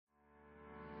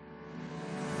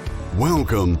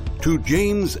Welcome to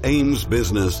James Ames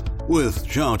Business with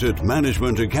Chartered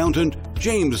Management Accountant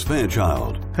James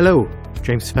Fairchild. Hello,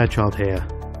 James Fairchild here.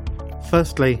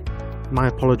 Firstly, my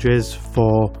apologies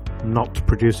for not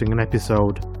producing an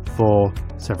episode for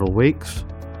several weeks.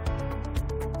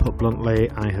 Put bluntly,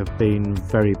 I have been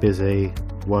very busy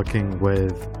working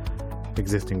with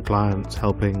existing clients,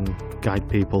 helping guide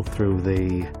people through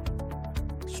the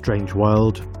strange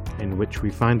world in which we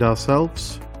find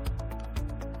ourselves.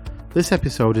 This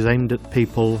episode is aimed at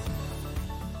people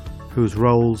whose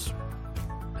roles,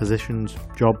 positions,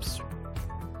 jobs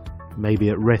may be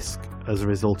at risk as a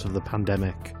result of the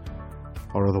pandemic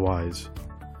or otherwise.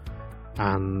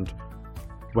 And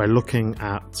we're looking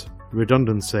at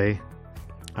redundancy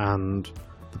and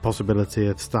the possibility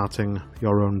of starting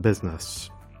your own business.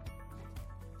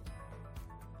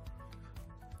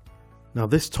 Now,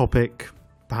 this topic,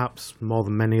 perhaps more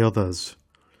than many others,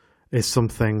 is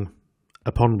something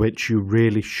upon which you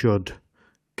really should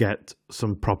get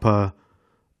some proper,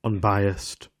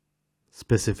 unbiased,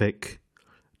 specific,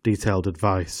 detailed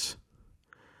advice,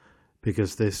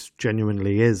 because this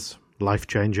genuinely is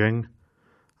life-changing,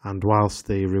 and whilst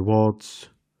the rewards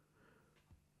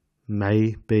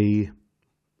may be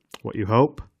what you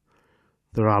hope,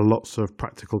 there are lots of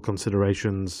practical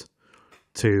considerations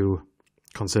to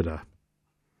consider.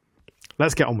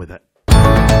 Let's get on with it.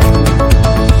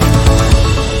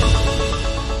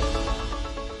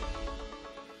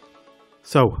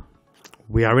 So,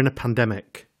 we are in a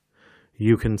pandemic.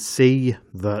 You can see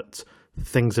that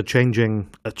things are changing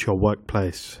at your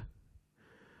workplace.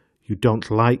 You don't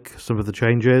like some of the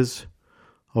changes.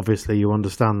 Obviously, you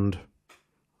understand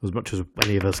as much as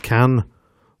any of us can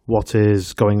what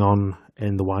is going on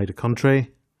in the wider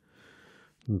country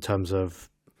in terms of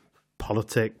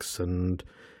politics and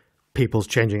people's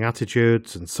changing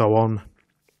attitudes and so on.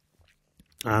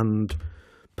 And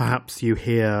perhaps you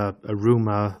hear a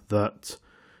rumour that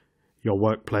your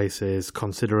workplace is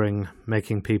considering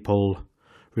making people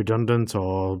redundant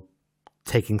or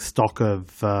taking stock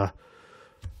of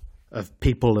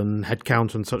people and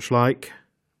headcount and such like.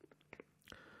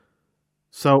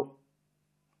 So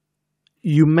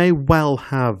you may well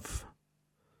have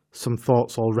some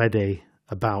thoughts already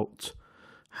about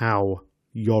how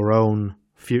your own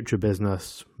future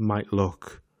business might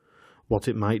look, what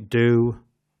it might do,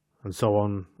 and so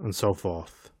on and so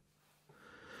forth.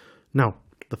 Now,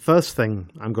 the first thing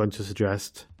I'm going to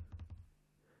suggest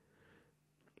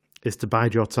is to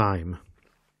bide your time.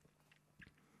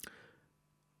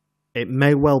 It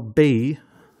may well be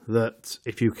that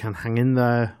if you can hang in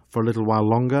there for a little while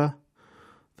longer,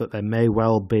 that there may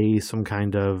well be some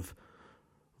kind of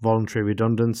voluntary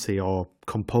redundancy or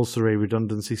compulsory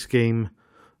redundancy scheme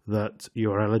that you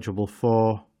are eligible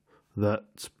for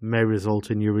that may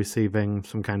result in you receiving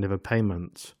some kind of a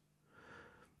payment.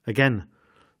 Again,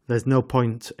 there's no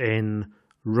point in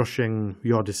rushing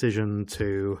your decision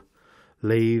to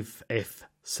leave if,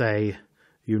 say,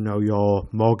 you know your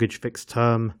mortgage fixed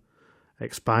term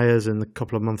expires in a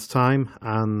couple of months' time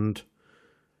and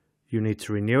you need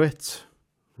to renew it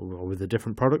or with a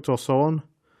different product or so on.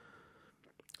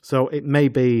 So it may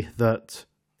be that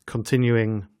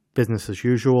continuing business as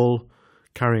usual,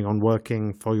 carrying on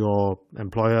working for your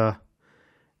employer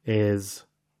is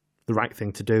the right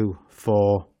thing to do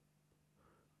for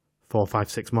 4,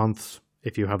 5, 6 months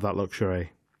if you have that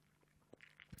luxury.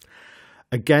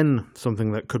 Again,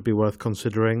 something that could be worth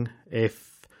considering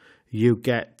if you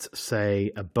get,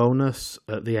 say, a bonus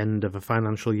at the end of a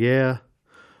financial year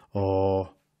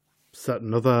or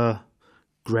certain other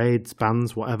grades,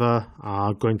 bands, whatever,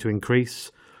 are going to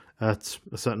increase at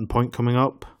a certain point coming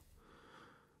up,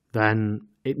 then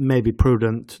it may be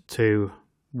prudent to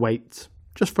wait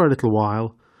just for a little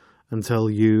while until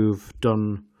you've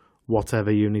done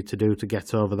whatever you need to do to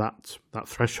get over that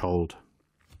threshold.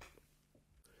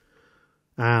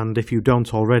 And if you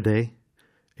don't already,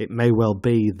 it may well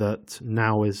be that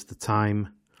now is the time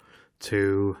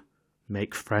to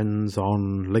make friends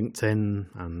on LinkedIn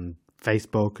and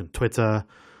Facebook and Twitter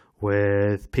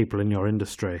with people in your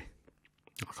industry.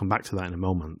 I'll come back to that in a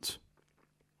moment.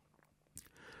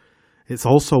 It's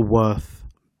also worth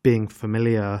being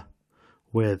familiar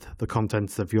with the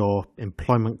contents of your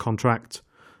employment contract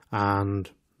and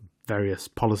various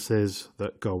policies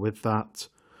that go with that.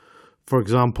 For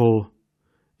example,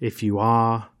 if you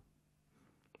are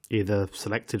either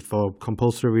selected for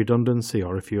compulsory redundancy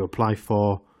or if you apply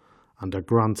for and are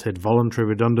granted voluntary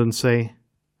redundancy,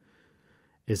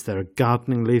 is there a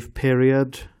gardening leave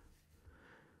period?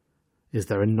 Is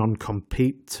there a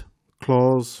non-compete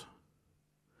clause?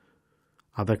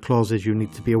 Are there clauses you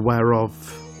need to be aware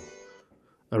of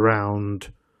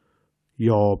around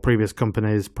your previous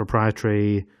company's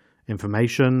proprietary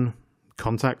information,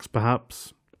 contacts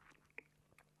perhaps.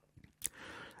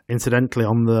 Incidentally,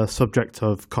 on the subject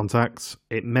of contacts,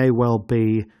 it may well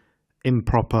be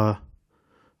improper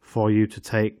for you to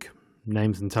take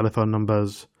names and telephone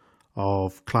numbers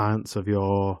of clients of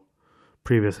your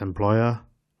previous employer.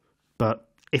 But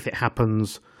if it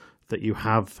happens that you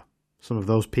have some of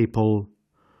those people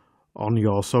on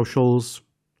your socials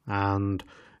and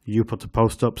you put a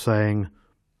post up saying,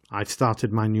 "I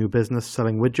started my new business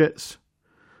selling widgets,"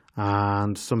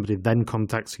 and somebody then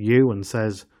contacts you and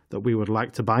says that we would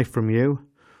like to buy from you,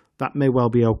 that may well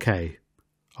be okay.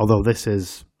 Although this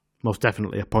is most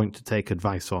definitely a point to take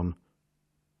advice on.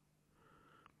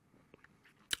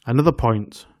 Another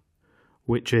point,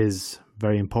 which is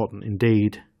very important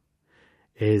indeed,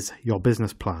 is your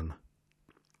business plan.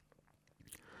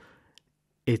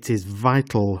 It is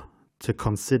vital to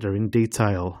consider in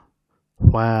detail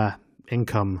where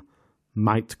income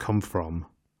might come from.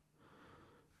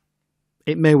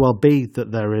 It may well be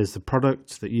that there is a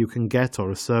product that you can get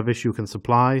or a service you can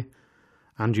supply,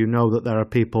 and you know that there are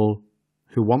people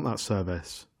who want that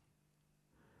service.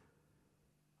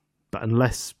 But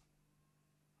unless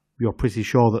you're pretty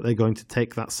sure that they're going to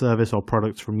take that service or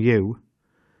product from you,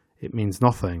 it means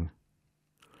nothing.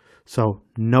 So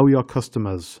know your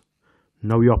customers,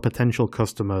 know your potential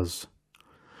customers,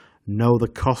 know the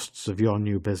costs of your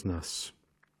new business.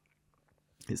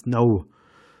 It's no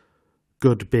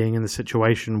good being in the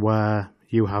situation where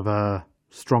you have a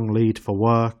strong lead for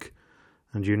work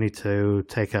and you need to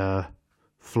take a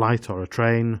flight or a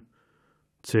train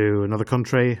to another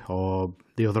country or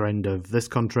the other end of this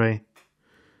country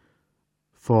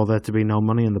for there to be no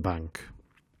money in the bank.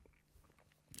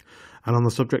 And on the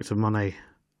subject of money,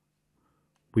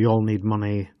 we all need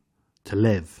money to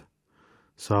live.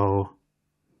 So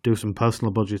do some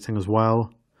personal budgeting as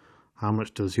well. How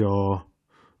much does your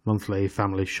monthly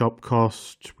family shop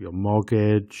cost, your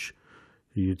mortgage,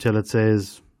 your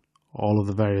utilities, all of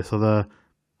the various other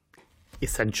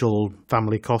essential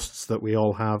family costs that we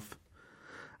all have,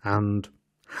 and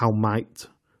how might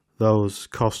those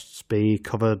costs be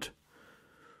covered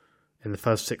in the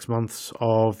first 6 months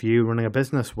of you running a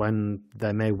business when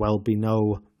there may well be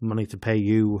no money to pay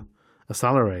you a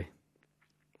salary.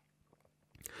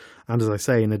 And as I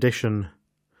say, in addition,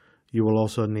 you will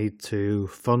also need to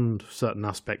fund certain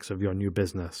aspects of your new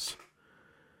business.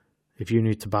 If you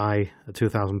need to buy a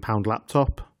 £2,000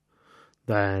 laptop,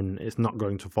 then it's not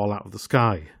going to fall out of the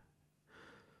sky.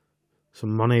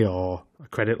 Some money or a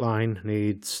credit line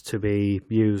needs to be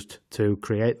used to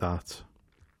create that.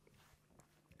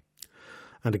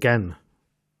 And again,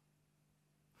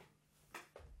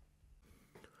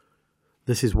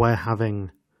 this is where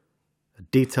having a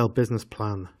detailed business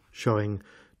plan showing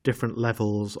different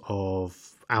levels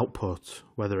of output,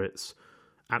 whether it's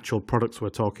actual products we're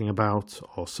talking about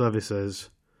or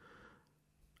services,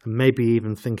 and maybe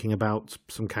even thinking about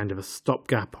some kind of a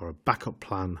stopgap or a backup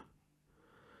plan.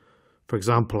 For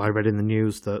example, I read in the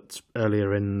news that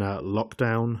earlier in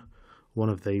lockdown, one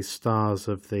of the stars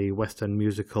of the West End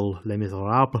musical Les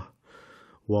Miserables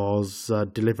was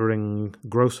delivering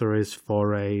groceries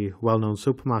for a well-known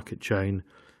supermarket chain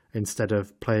instead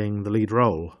of playing the lead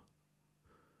role.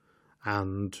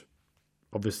 And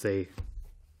obviously,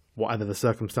 whatever the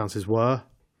circumstances were,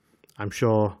 I'm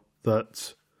sure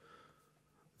that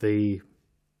the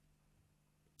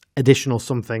additional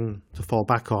something to fall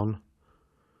back on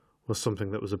was something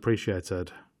that was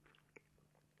appreciated.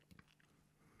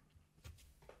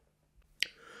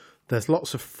 There's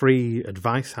lots of free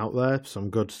advice out there, some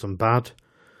good, some bad,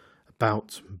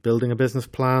 about building a business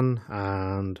plan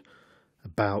and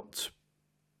about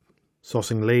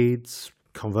sourcing leads,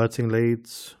 converting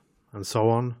leads, and so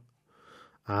on.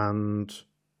 And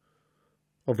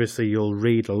obviously you'll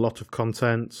read a lot of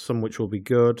content, some which will be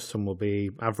good, some will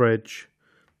be average.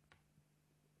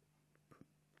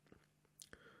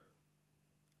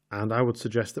 And I would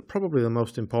suggest that probably the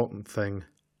most important thing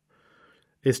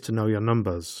is to know your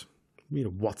numbers.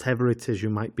 Whatever it is you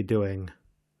might be doing,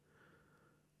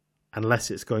 unless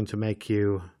it's going to make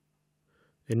you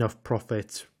enough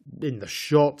profit in the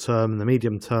short term, in the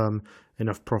medium term,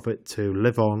 enough profit to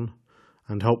live on,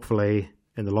 and hopefully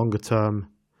in the longer term,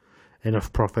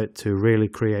 enough profit to really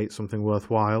create something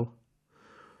worthwhile,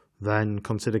 then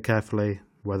consider carefully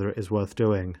whether it is worth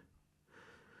doing.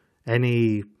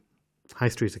 Any high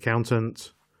street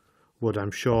accountant would,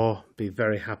 I'm sure, be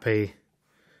very happy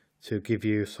to give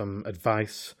you some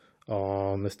advice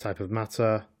on this type of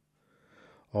matter.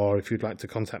 Or if you'd like to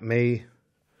contact me,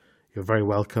 you're very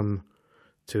welcome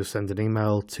to send an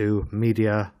email to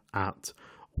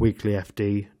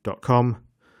media@weeklyfd.com,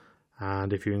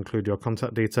 And if you include your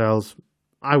contact details,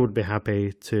 I would be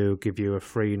happy to give you a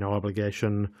free, no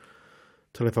obligation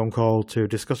telephone call to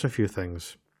discuss a few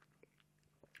things.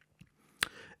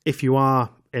 If you are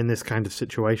in this kind of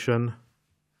situation,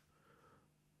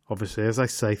 obviously, as I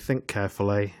say, think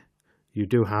carefully. You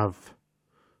do have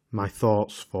my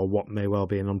thoughts for what may well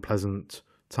be an unpleasant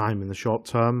time in the short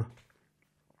term.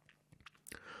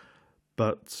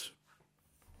 But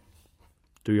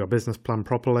do your business plan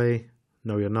properly,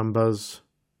 know your numbers,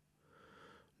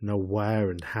 know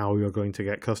where and how you're going to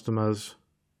get customers,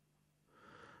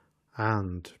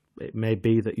 and it may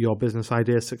be that your business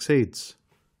idea succeeds.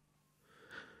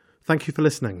 Thank you for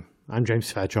listening. I'm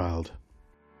James Fairchild.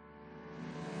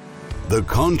 The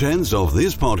contents of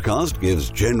this podcast gives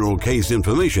general case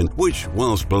information which,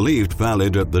 whilst believed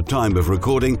valid at the time of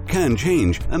recording, can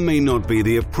change and may not be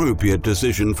the appropriate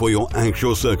decision for your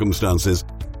actual circumstances.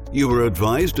 You are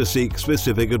advised to seek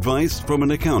specific advice from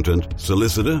an accountant,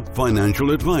 solicitor,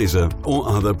 financial advisor, or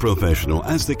other professional,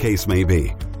 as the case may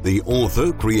be. The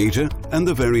author, creator, and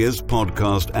the various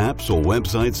podcast apps or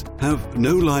websites have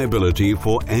no liability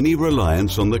for any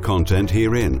reliance on the content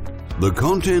herein. The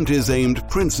content is aimed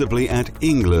principally at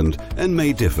England and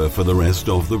may differ for the rest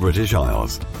of the British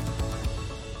Isles.